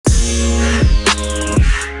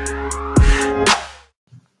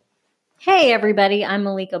Hey, everybody, I'm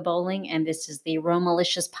Malika Bowling, and this is the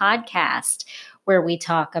Romalicious podcast, where we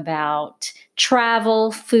talk about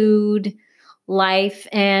travel, food, life,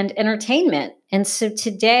 and entertainment. And so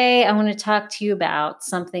today I want to talk to you about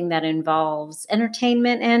something that involves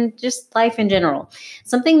entertainment and just life in general.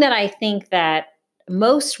 Something that I think that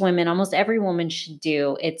most women, almost every woman should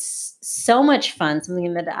do. It's so much fun,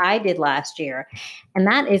 something that I did last year, and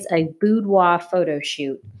that is a boudoir photo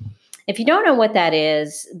shoot. If you don't know what that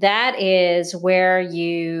is where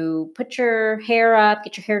you put your hair up,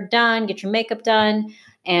 get your hair done, get your makeup done,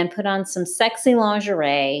 and put on some sexy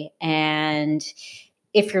lingerie. And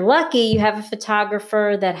if you're lucky, you have a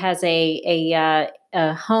photographer that has a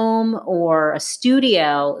home or a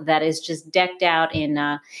studio that is just decked out in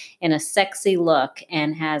a sexy look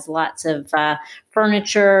and has lots of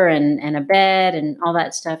furniture and a bed and all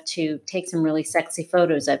that stuff to take some really sexy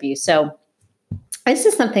photos of you. So this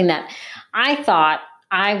is something that I thought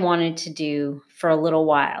I wanted to do for a little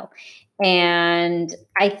while. And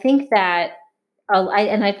I think that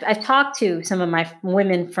I've talked to some of my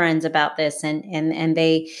women friends about this, and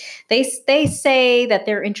they say that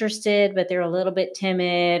they're interested, but they're a little bit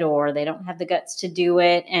timid or they don't have the guts to do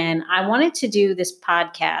it. And I wanted to do this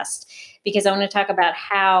podcast because I want to talk about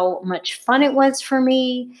how much fun it was for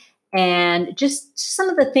me and just some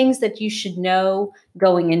of the things that you should know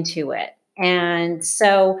going into it. And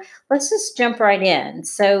so let's just jump right in.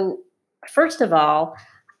 So, first of all,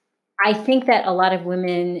 I think that a lot of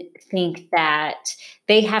women think that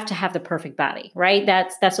they have to have the perfect body, right?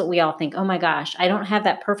 That's what we all think. Oh my gosh, I don't have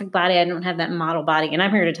that perfect body. I don't have that model body. And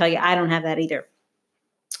I'm here to tell you I don't have that either.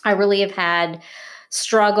 I really have had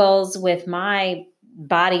struggles with my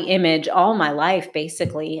body image all my life,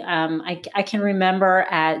 basically. I can remember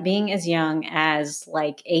at being as young as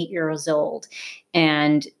like 8 years old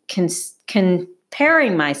and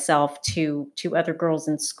comparing myself to other girls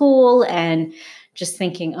in school and just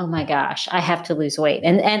thinking, oh my gosh, I have to lose weight.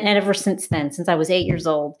 And ever since then, since I was 8 years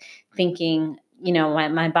old, thinking,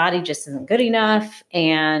 my body just isn't good enough.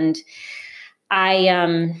 And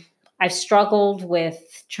I've struggled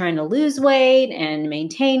with trying to lose weight and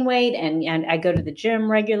maintain weight, and I go to the gym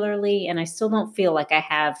regularly, and I still don't feel like I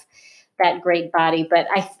have that great body. But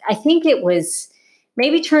I think it was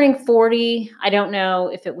maybe turning 40. I don't know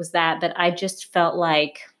if it was that, but I just felt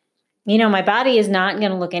like, my body is not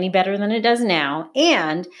going to look any better than it does now.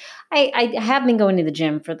 And I have been going to the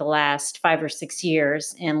gym for the last 5 or 6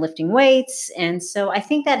 years and lifting weights. And so I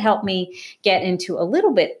think that helped me get into a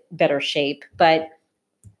little bit better shape. But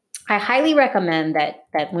I highly recommend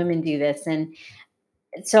that women do this. And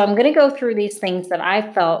so I'm going to go through these things that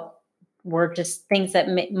I felt were just things that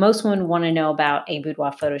most women want to know about a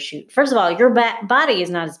boudoir photo shoot. First of all, your body is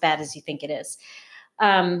not as bad as you think it is.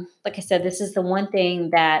 Like I said, this is the one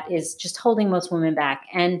thing that is just holding most women back.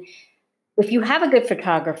 And if you have a good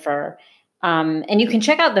photographer, and you can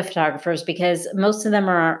check out the photographers because most of them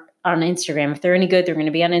are on Instagram. If they're any good, they're going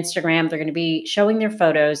to be on Instagram. They're going to be showing their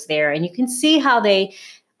photos there, and you can see how they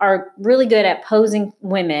are really good at posing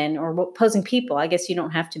women or posing people. I guess you don't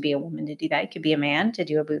have to be a woman to do that. You could be a man to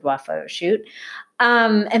do a boudoir photo shoot.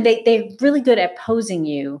 And they're really good at posing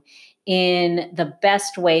you in the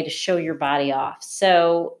best way to show your body off.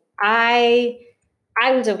 So I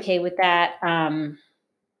was okay with that.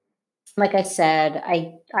 Like I said,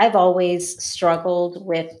 I've always struggled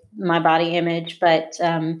with my body image, but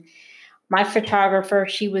my photographer,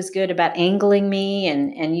 she was good about angling me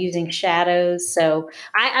and using shadows. So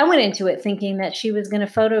I went into it thinking that she was going to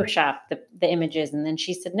Photoshop the images. And then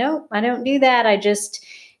she said, nope, I don't do that. I just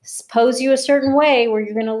pose you a certain way where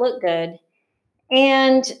you're going to look good.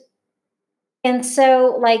 And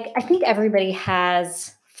so like I think everybody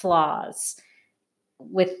has flaws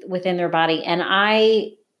within their body. And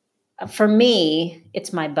for me,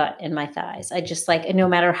 it's my butt and my thighs. I just like, no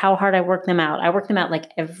matter how hard I work them out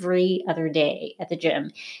like every other day at the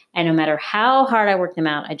gym. And no matter how hard I work them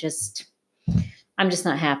out, I'm just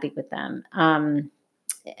not happy with them.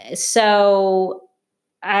 So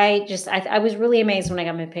I was really amazed when I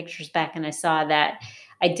got my pictures back and I saw that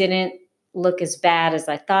I didn't look as bad as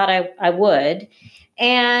I thought I would.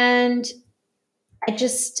 And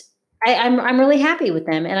I'm really happy with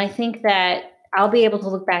them. And I think that I'll be able to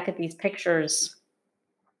look back at these pictures,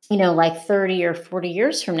 like 30 or 40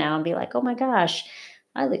 years from now and be like, oh my gosh,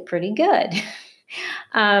 I look pretty good.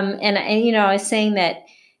 And I was saying that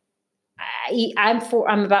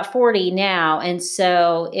I'm about 40 now. And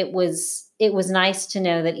so it was nice to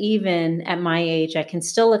know that even at my age, I can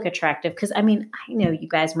still look attractive. Cause I know you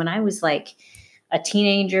guys, when I was like a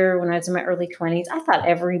teenager, when I was in my early 20s, I thought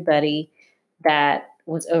everybody that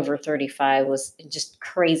was over 35 was just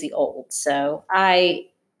crazy old. So I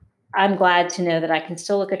I'm glad to know that I can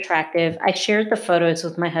still look attractive. I shared the photos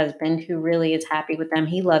with my husband, who really is happy with them.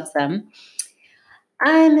 He loves them.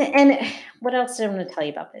 And what else did I want to tell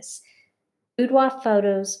you about this? Boudoir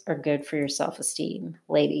photos are good for your self esteem,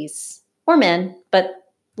 ladies or men,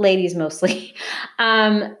 but ladies mostly.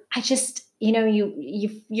 I just,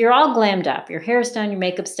 you're all glammed up. Your hair's done, your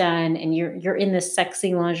makeup's done, and you're in this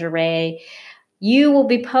sexy lingerie. You will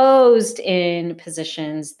be posed in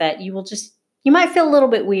positions that you might feel a little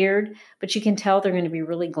bit weird, but you can tell they're going to be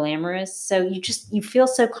really glamorous. So you feel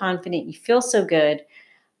so confident, you feel so good.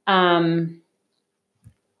 Um,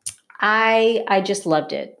 I just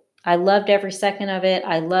loved it. I loved every second of it.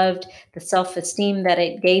 I loved the self-esteem that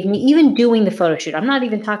it gave me, even doing the photo shoot. I'm not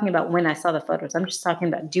even talking about when I saw the photos. I'm just talking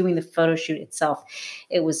about doing the photo shoot itself.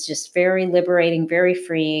 It was just very liberating, very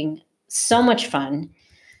freeing, so much fun.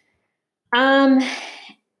 Um,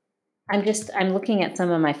 I'm looking at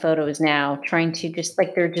some of my photos now, trying to just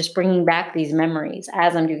like they're just bringing back these memories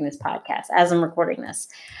as I'm doing this podcast, as I'm recording this.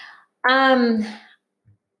 Um,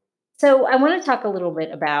 So I want to talk a little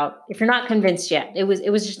bit about if you're not convinced yet, it was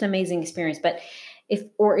just an amazing experience. But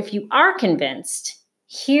if you are convinced,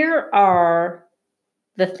 here are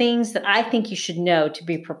the things that I think you should know to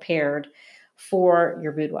be prepared for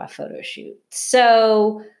your boudoir photo shoot.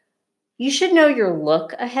 So you should know your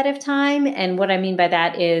look ahead of time. And what I mean by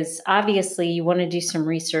that is obviously you want to do some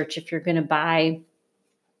research if you're going to buy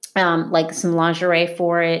like some lingerie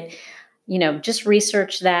for it. Just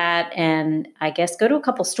research that, and I guess go to a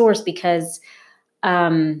couple stores because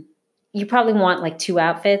um, you probably want like two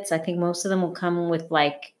outfits. I think most of them will come with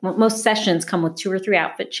most sessions come with two or three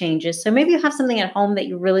outfit changes. So maybe you have something at home that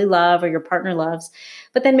you really love or your partner loves,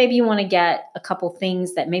 but then maybe you want to get a couple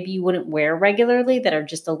things that maybe you wouldn't wear regularly that are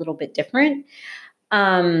just a little bit different.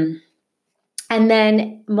 And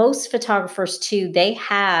then most photographers too, they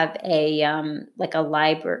have a like a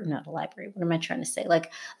library, not a library. What am I trying to say? Like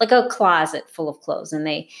a closet full of clothes, and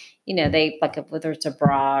they like whether it's a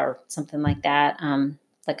bra or something like that,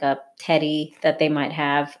 like a teddy that they might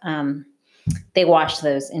have. They wash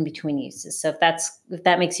those in between uses. So if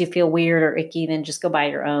that makes you feel weird or icky, then just go buy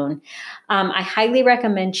your own. I highly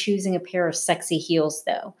recommend choosing a pair of sexy heels,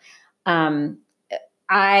 though. Um,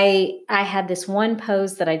 I had this one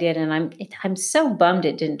pose that I did, and I'm so bummed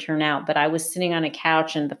it didn't turn out. But I was sitting on a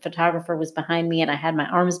couch, and the photographer was behind me, and I had my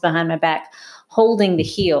arms behind my back, holding the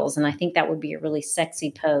heels, and I think that would be a really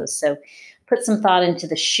sexy pose. So, put some thought into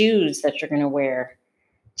the shoes that you're going to wear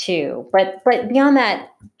too. But beyond that,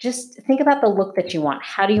 just think about the look that you want.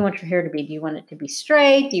 How do you want your hair to be? Do you want it to be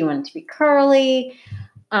straight? Do you want it to be curly?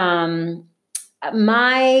 Um,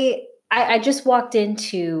 my I just walked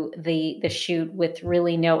into the shoot with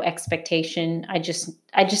really no expectation. I just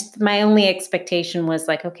my only expectation was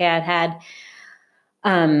like, okay, I'd had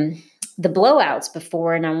the blowouts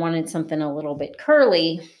before, and I wanted something a little bit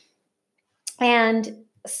curly. And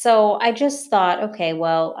so I just thought, okay,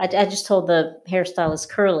 well, I just told the hairstylist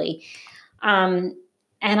curly. Um,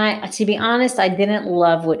 and to be honest, I didn't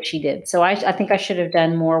love what she did. So I think I should have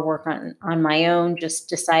done more work on my own, just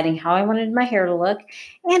deciding how I wanted my hair to look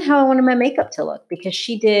and how I wanted my makeup to look, because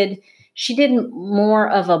she did more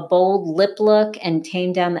of a bold lip look and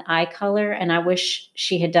tamed down the eye color. And I wish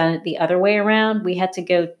she had done it the other way around. We had to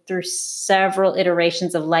go through several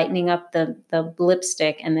iterations of lightening up the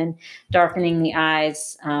lipstick and then darkening the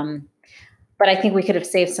eyes. But I think we could have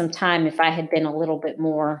saved some time if I had been a little bit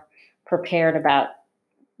more prepared about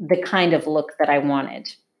the kind of look that I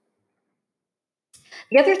wanted.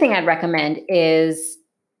 The other thing I'd recommend is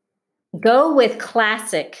go with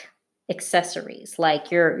classic accessories like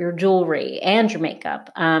your jewelry and your makeup.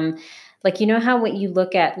 Like how when you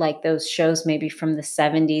look at like those shows maybe from the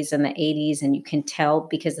 70s and the 80s, and you can tell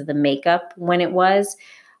because of the makeup when it was.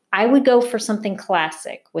 I would go for something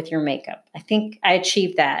classic with your makeup. I think I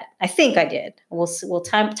achieved that. I think I did.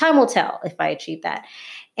 Time will tell if I achieved that.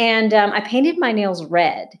 And I painted my nails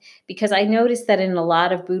red because I noticed that in a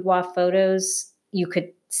lot of boudoir photos, you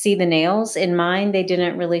could see the nails. In mine, they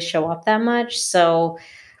didn't really show up that much. So,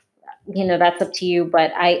 that's up to you.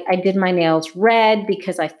 But I did my nails red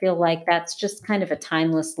because I feel like that's just kind of a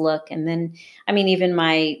timeless look. And then, I mean, even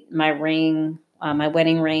my ring, my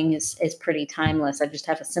wedding ring is pretty timeless. I just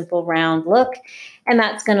have a simple round look, and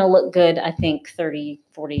that's going to look good, I think, 30,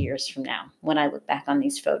 40 years from now when I look back on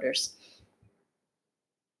these photos.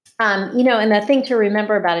 And the thing to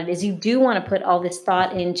remember about it is you do want to put all this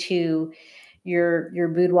thought into your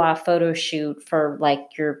boudoir photo shoot for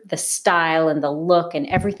like the style and the look and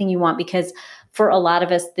everything you want, because for a lot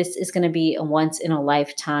of us this is going to be a once in a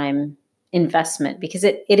lifetime investment because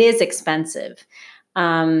it is expensive.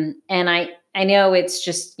 And I know it's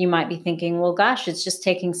just, you might be thinking, well, gosh, it's just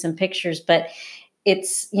taking some pictures, but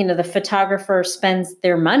it's, the photographer spends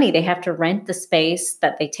their money. They have to rent the space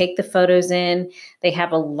that they take the photos in. They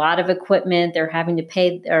have a lot of equipment. They're having to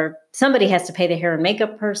pay, or somebody has to pay the hair and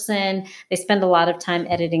makeup person. They spend a lot of time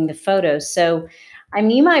editing the photos. So, I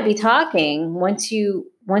mean, you might be talking once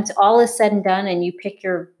all is said and done and you pick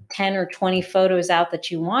your 10 or 20 photos out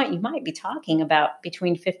that you want, you might be talking about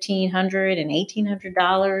between $1,500 and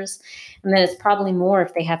 $1,800. And then it's probably more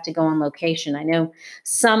if they have to go on location. I know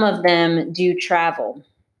some of them do travel.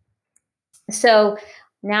 So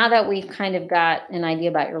now that we've kind of got an idea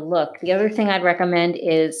about your look, the other thing I'd recommend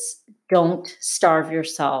is don't starve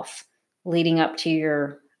yourself leading up to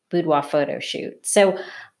your boudoir photo shoot. So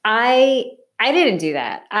I I didn't do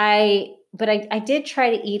that. I did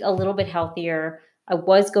try to eat a little bit healthier. I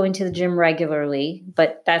was going to the gym regularly,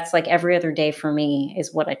 but that's like every other day for me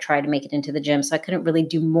is what I try to make it into the gym. So I couldn't really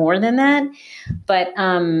do more than that. But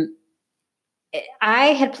I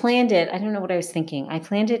had planned it. I don't know what I was thinking. I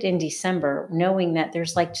planned it in December, knowing that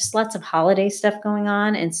there's like just lots of holiday stuff going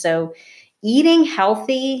on. And so eating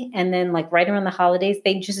healthy and then like right around the holidays,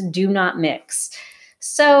 they just do not mix.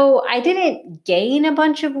 So I didn't gain a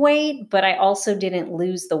bunch of weight, but I also didn't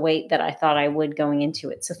lose the weight that I thought I would going into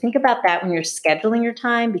it. So think about that when you're scheduling your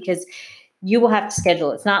time, because you will have to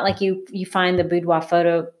schedule. It's not like you find the boudoir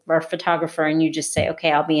photo or photographer and you just say,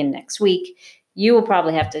 okay, I'll be in next week. You will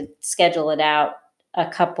probably have to schedule it out a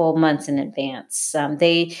couple months in advance.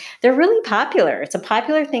 They're really popular. It's a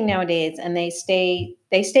popular thing nowadays, and they stay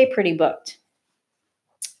pretty booked.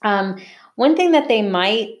 One thing that they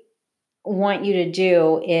might want you to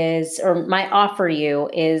do is, or might offer you,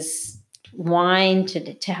 is wine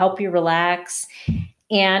to help you relax.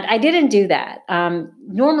 And I didn't do that.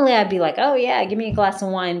 Normally, I'd be like, oh, yeah, give me a glass of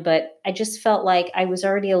wine. But I just felt like I was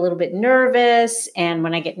already a little bit nervous. And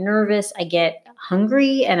when I get nervous, I get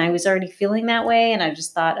hungry. And I was already feeling that way. And I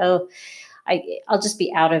just thought, oh, I'll just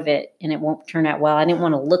be out of it and it won't turn out well. I didn't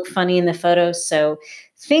want to look funny in the photos. So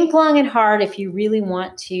think long and hard if you really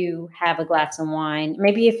want to have a glass of wine.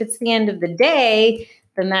 Maybe if it's the end of the day,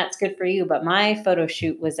 then that's good for you. But my photo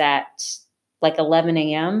shoot was at like 11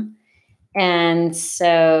 a.m. And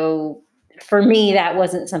so for me, that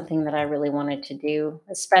wasn't something that I really wanted to do,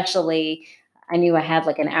 especially I knew I had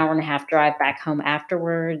like an hour and a half drive back home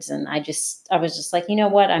afterwards. And I was just like, you know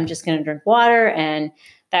what? I'm just going to drink water. And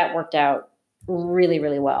that worked out really,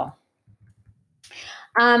 really well.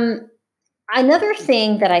 Um, Another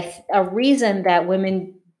thing that a reason that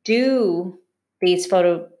women do these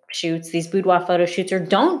photo shoots, these boudoir photo shoots, or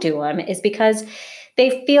don't do them is because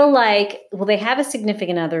they feel like, well, they have a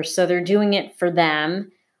significant other, so they're doing it for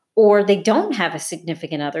them, or they don't have a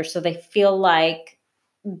significant other, so they feel like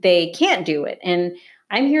they can't do it. And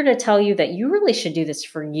I'm here to tell you that you really should do this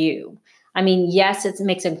for you. I mean, yes, it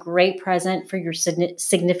makes a great present for your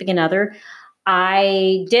significant other.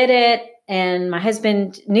 I did it, and my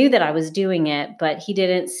husband knew that I was doing it, but he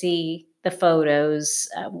didn't see the photos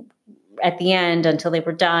at the end until they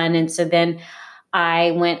were done. And so then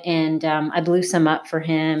I went and I blew some up for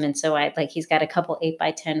him. And so he's got a couple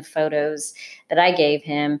 8x10 photos that I gave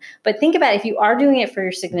him. But think about, if you are doing it for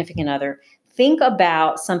your significant other, think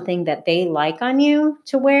about something that they like on you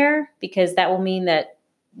to wear, because that will mean that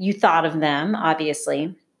you thought of them,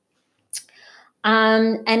 obviously.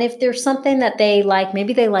 And if there's something that they like,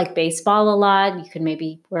 maybe they like baseball a lot, you could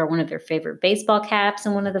maybe wear one of their favorite baseball caps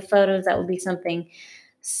in one of the photos. That would be something.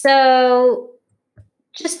 So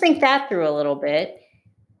just think that through a little bit.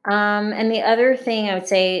 And the other thing I would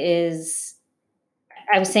say is,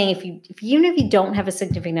 I was saying, even if you don't have a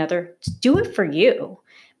significant other, just do it for you,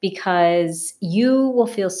 because you will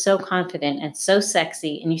feel so confident and so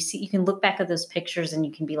sexy. And you can look back at those pictures and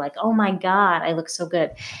you can be like, oh my God, I look so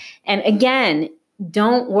good. And again,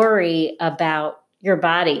 don't worry about your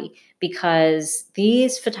body, because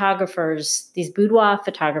these photographers, these boudoir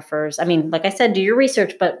photographers, I mean, like I said, do your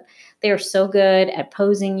research, but they are so good at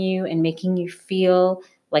posing you and making you feel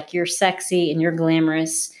like you're sexy and you're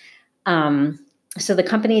glamorous. So the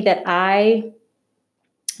company that I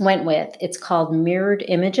went with, it's called Mirrored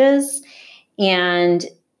Images. And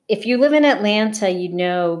if you live in Atlanta, you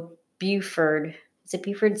know Buford. Is it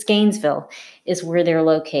Buford? It's Gainesville is where they're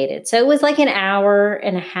located. So it was like an hour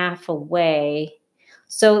and a half away.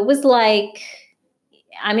 So it was like,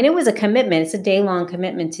 I mean, it was a commitment. It's a day-long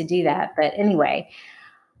commitment to do that. But anyway,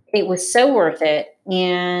 it was so worth it.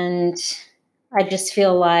 And I just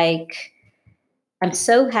feel like I'm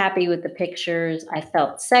so happy with the pictures. I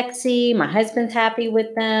felt sexy. My husband's happy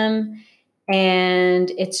with them.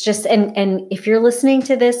 And it's just, and if you're listening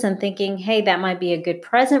to this and thinking, hey, that might be a good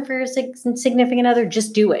present for your significant other,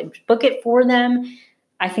 just do it. Book it for them.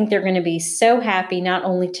 I think they're going to be so happy, not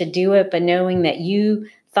only to do it, but knowing that you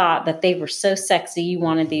thought that they were so sexy, you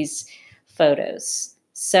wanted these photos.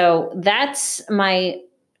 So that's my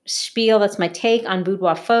spiel. That's my take on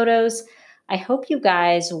boudoir photos. I hope you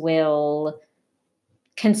guys will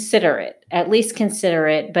consider it, at least consider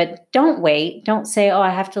it, but don't wait. Don't say, oh, I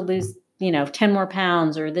have to lose 10 more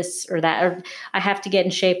pounds or this or that, or I have to get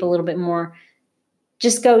in shape a little bit more.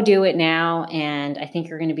 Just go do it now. And I think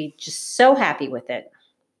you're going to be just so happy with it.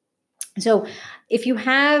 So if you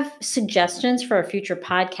have suggestions for a future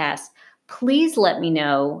podcast, please let me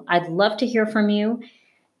know. I'd love to hear from you.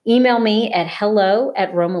 Email me at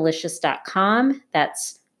hello@romalicious.com.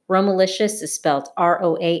 That's Romalicious is spelled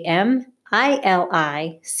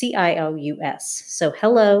ROAMILICIOUS. So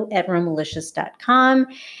hello@romalicious.com.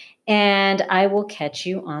 And I will catch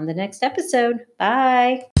you on the next episode.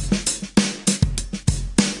 Bye.